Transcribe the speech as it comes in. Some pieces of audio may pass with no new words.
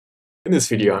In this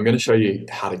video, I'm going to show you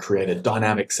how to create a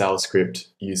dynamic sales script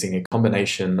using a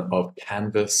combination of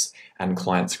Canvas and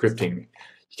client scripting.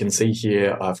 You can see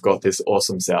here I've got this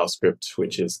awesome sales script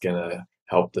which is going to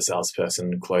help the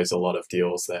salesperson close a lot of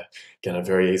deals. They're going to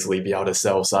very easily be able to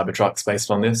sell Cybertrucks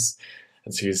based on this.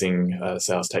 It's using a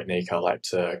sales technique I like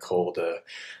to call the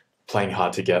playing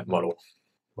hard to get model,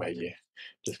 where you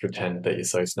just pretend that you're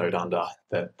so snowed under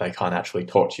that they can't actually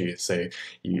talk to you. So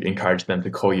you encourage them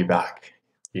to call you back.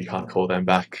 You can't call them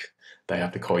back, they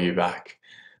have to call you back.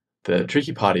 The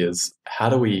tricky part is, how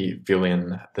do we fill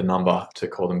in the number to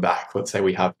call them back? Let's say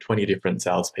we have 20 different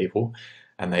salespeople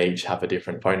and they each have a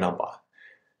different phone number.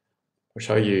 I'll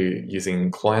show you using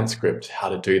client script how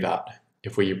to do that.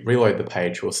 If we reload the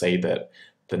page, we'll see that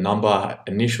the number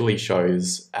initially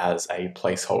shows as a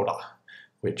placeholder,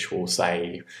 which will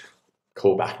say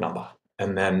callback number.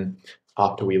 And then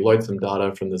after we load some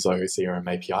data from the Zoho CRM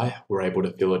API, we're able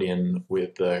to fill it in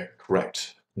with the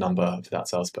correct number for that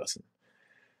salesperson.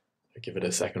 So give it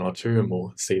a second or two and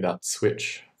we'll see that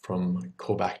switch from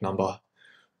callback number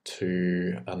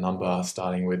to a number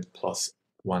starting with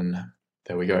 +1.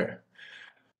 There we go.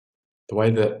 The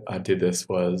way that I did this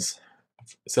was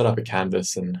set up a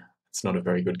canvas, and it's not a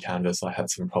very good canvas. I had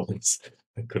some problems.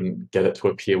 I couldn't get it to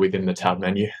appear within the tab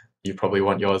menu. You probably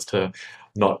want yours to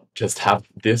not just have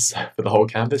this for the whole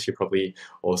canvas. You probably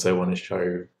also want to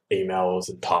show emails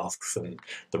and tasks and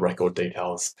the record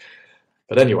details.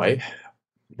 But anyway,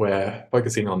 we're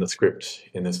focusing on the script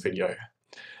in this video.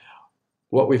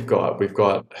 What we've got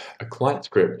a client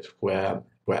script where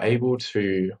we're able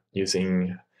to,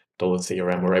 using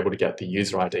 $CRM, we're able to get the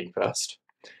user ID first.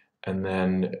 And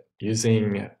then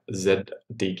using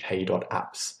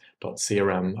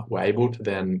zdk.apps.crm, we're able to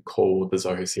then call the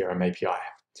Zoho CRM API.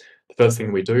 The first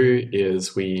thing we do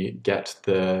is we get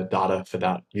the data for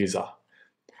that user.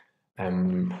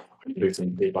 And do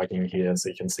some debugging here so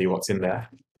you can see what's in there.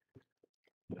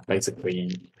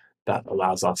 Basically, that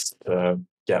allows us to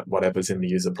get whatever's in the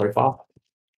user profile,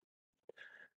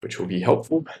 which will be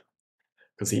helpful.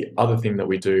 Because the other thing that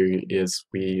we do is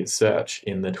we search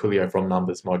in the Twilio from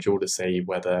numbers module to see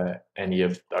whether any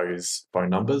of those phone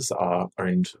numbers are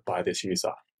owned by this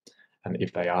user. And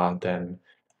if they are, then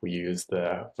we use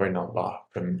the phone number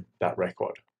from that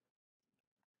record.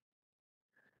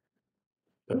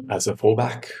 But as a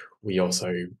fallback, we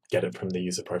also get it from the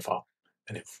user profile.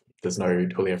 And if there's no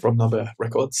Twilio from number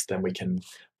records, then we can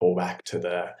fall back to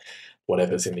the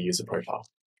whatever's in the user profile.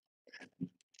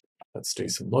 Let's do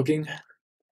some logging,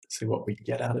 see what we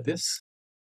get out of this.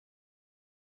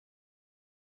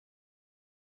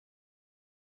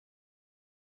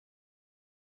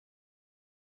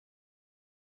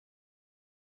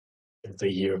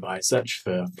 The year if I search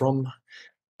for from,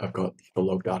 I've got the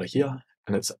log data here,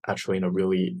 and it's actually in a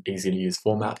really easy to use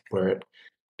format where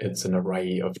it's an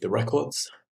array of the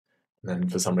records. And then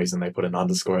for some reason they put an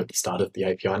underscore at the start of the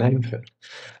API name, but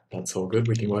that's all good,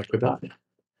 we can work with that. And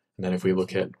then if we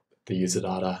look at the user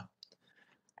data,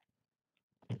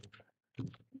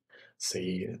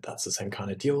 see that's the same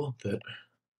kind of deal, that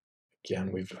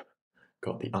again we've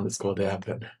got the underscore there,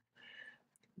 but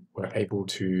we're able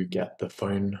to get the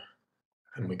phone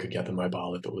and we could get the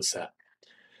mobile if it was set.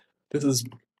 This is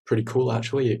pretty cool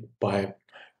actually. By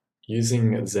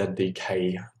using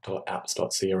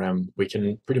zdk.apps.crm, we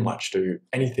can pretty much do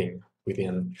anything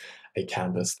within a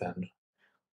canvas then.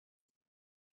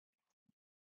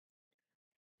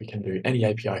 We can do any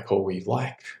API call we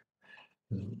like,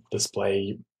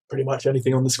 display pretty much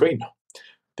anything on the screen.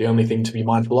 The only thing to be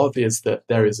mindful of is that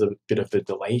there is a bit of a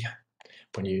delay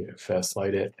when you first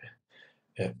load it.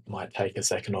 It might take a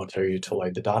second or two to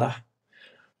load the data.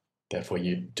 Therefore,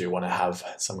 you do want to have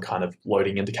some kind of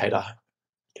loading indicator.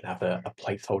 You can have a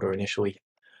placeholder initially.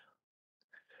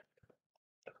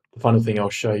 The final thing I'll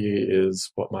show you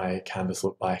is what my canvas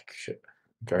looked like.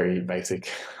 Very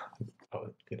basic.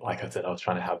 Like I said, I was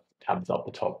trying to have tabs up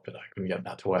the top, but I couldn't get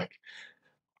that to work.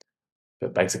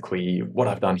 But basically, what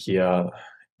I've done here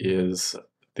is,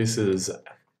 this is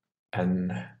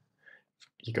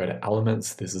you go to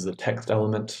elements, this is a text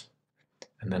element,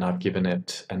 and then I've given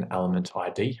it an element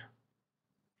ID.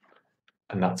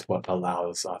 And that's what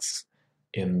allows us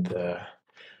in the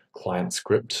client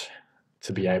script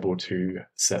to be able to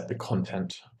set the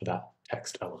content for that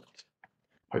text element.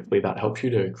 Hopefully that helps you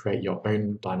to create your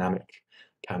own dynamic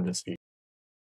canvas view.